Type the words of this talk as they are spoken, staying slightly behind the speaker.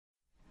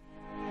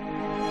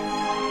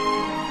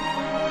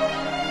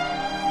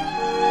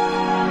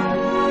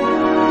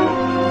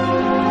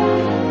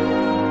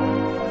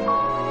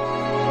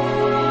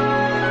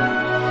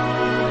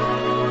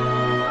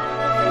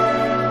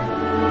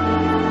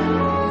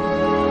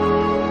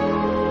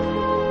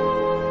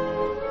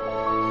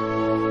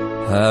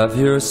Have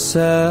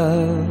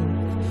yourself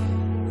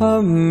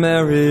a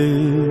merry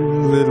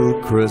little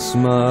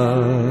Christmas.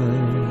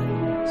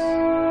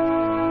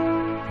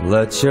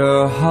 Let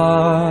your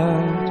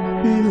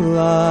heart be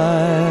light.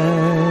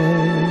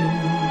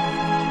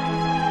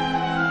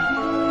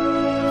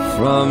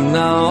 From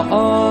now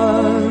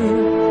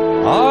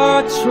on,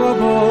 our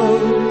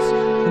troubles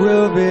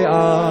will be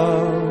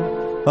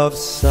out of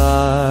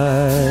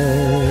sight.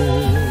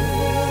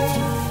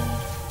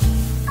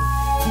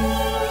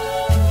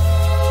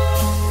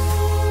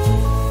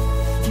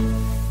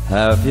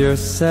 Have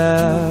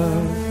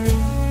yourself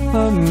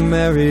a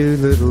merry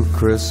little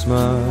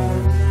Christmas.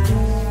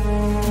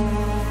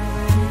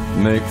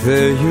 Make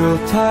the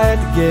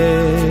Yuletide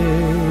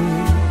gay.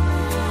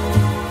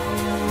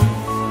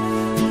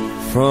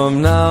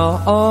 From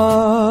now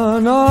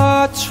on,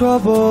 our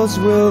troubles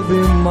will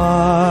be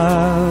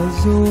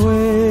miles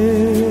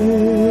away.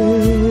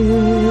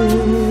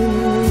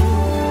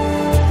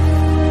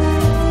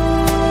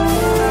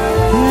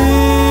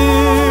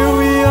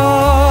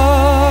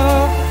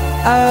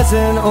 As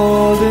in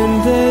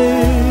olden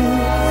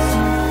days,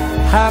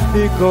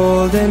 happy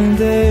golden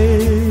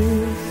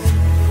days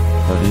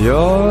of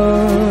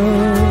yore.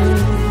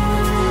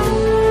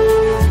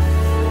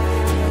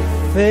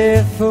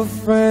 Faithful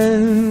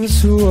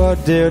friends who are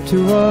dear to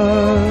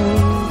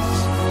us,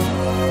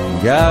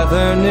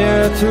 gather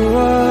near to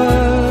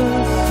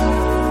us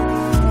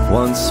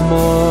once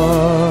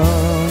more.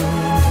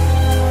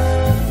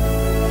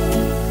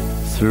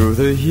 Through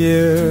the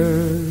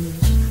years,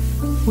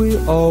 we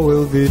all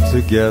will be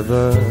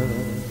together,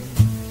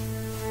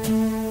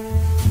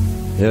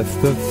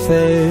 if the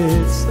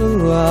fates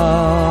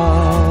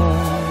allow.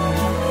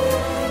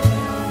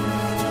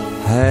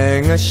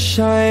 Hang a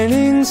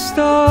shining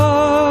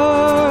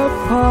star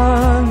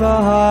upon the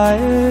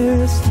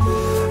highest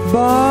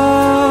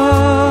bough,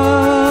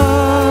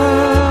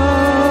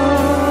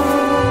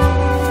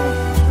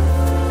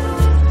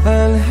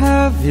 and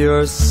have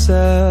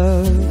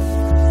yourself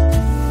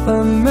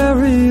a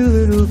merry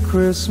little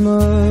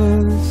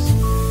Christmas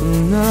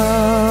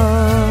now.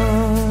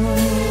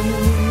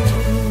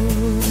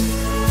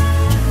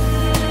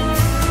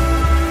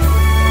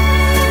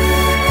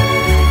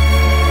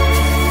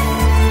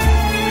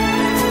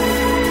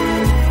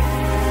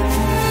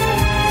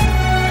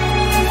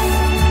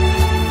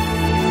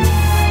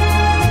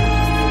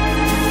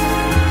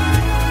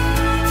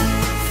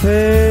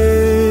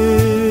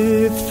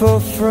 Faithful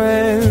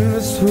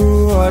friends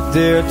who are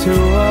dear to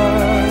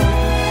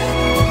us,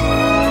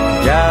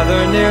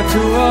 gather near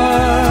to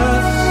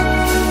us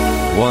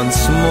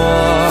once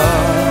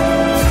more.